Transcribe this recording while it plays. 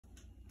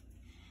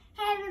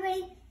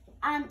everybody.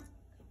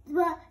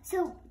 Well,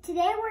 so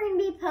today we're going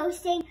to be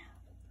posting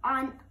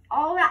on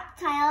all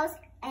reptiles,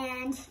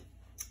 and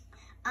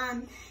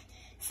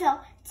so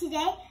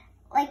today,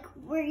 like,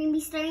 we're going to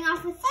be starting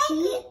off with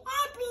Pete.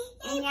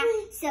 And yeah,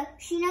 so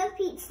she knows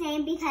Pete's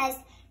name because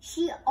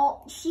she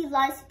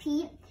loves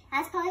Pete.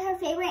 That's probably her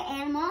favorite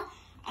animal.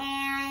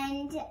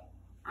 And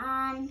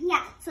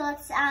yeah, so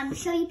let's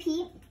show you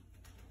Pete.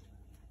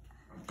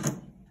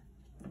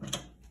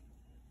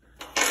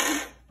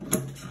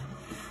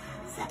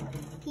 So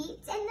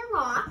Pete's in the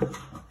rock.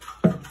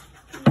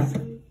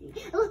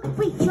 Look,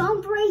 wait,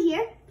 jump right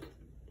here.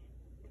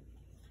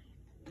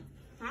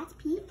 That's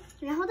Pete.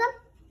 Can I hold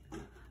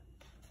him?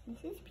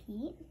 This is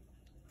Pete.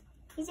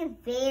 He's a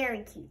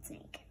very cute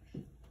snake.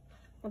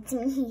 Well, to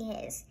me, he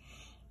is.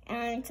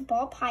 And it's a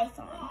ball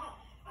python.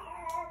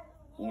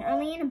 He's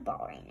only in a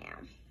ball right now.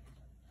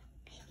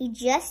 He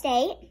just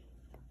ate.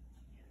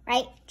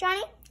 Right,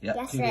 Johnny? Yep,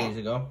 Yesterday. 2 days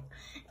ago.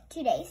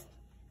 2 days.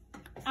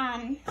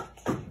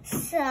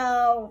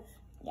 So,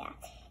 yeah.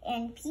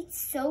 And Pete's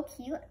so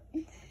cute.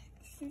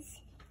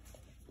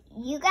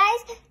 You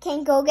guys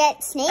can go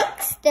get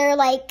snakes. They're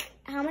like,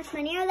 how much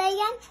money are they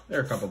again?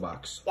 They're a couple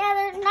bucks. Yeah,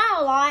 they're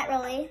not a lot,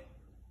 really.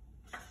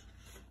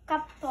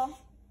 Couple.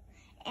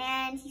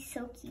 And he's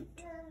so cute.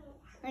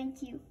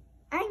 Thank you.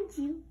 Thank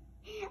you.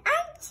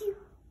 Thank you.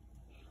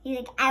 He's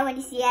like, I want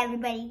to see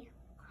everybody.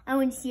 I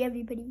want to see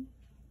everybody.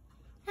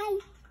 Hi.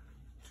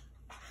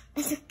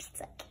 That's what Pete's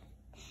like.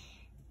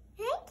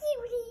 Hi,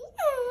 cutie.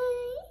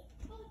 Hi.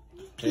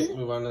 Okay,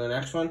 move on to the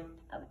next one.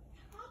 Oh.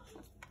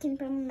 Can you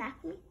bring him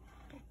back to me?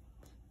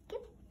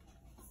 Okay.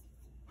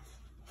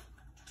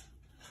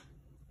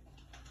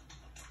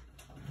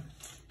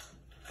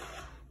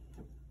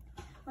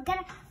 We're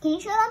gonna, can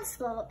you show them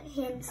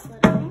him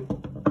slithering?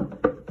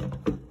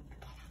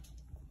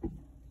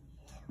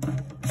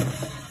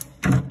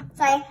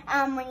 Sorry,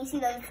 when you see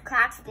those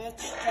cracks,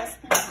 it's just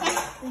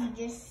you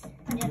just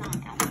put it on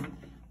down.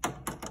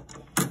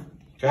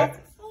 Okay.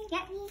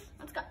 Yeah,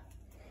 let's go.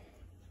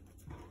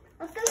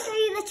 Let's go show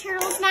you the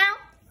turtles now.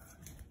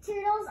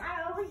 Turtles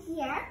are over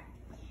here.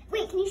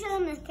 Wait, can you show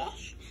them the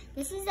fish?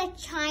 This is a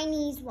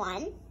Chinese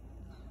one,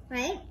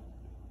 right?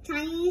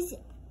 Chinese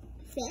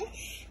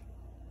fish.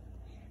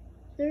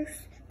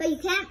 But you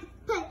can't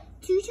put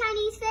 2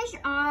 Chinese fish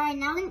or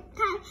another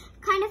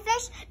kind of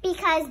fish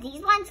because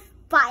these ones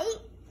bite,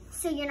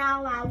 so you're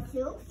not allowed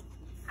to.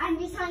 I'm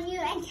just telling you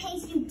in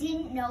case you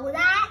didn't know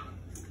that.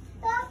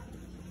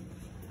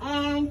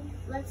 And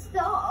let's go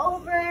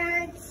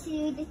over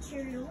to the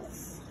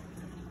turtles.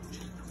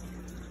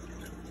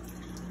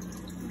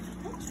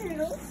 The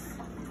turtles.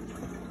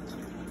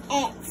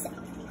 It's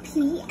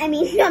Pete. I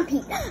mean, not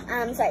Pete.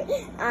 Sorry.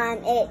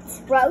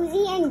 It's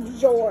Rosie and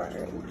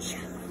George.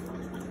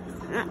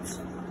 That's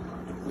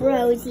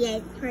Rosie,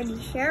 I'm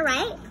pretty sure,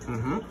 right?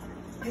 Mm-hmm.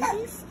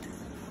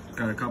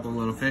 Got a couple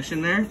little fish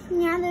in there.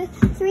 Yeah, there's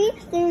 3.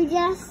 They're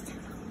just,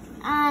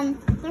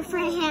 they're for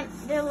him,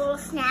 they're a little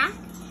snack.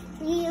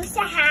 We used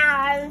to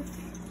have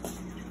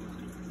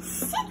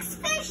 6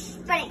 fish,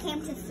 but it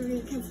came to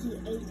 3 because he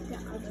ate the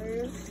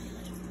others.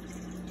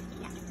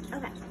 Yeah,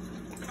 okay.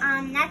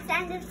 That's the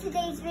end of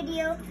today's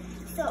video.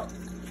 So,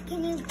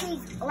 can you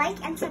please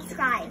like and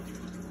subscribe?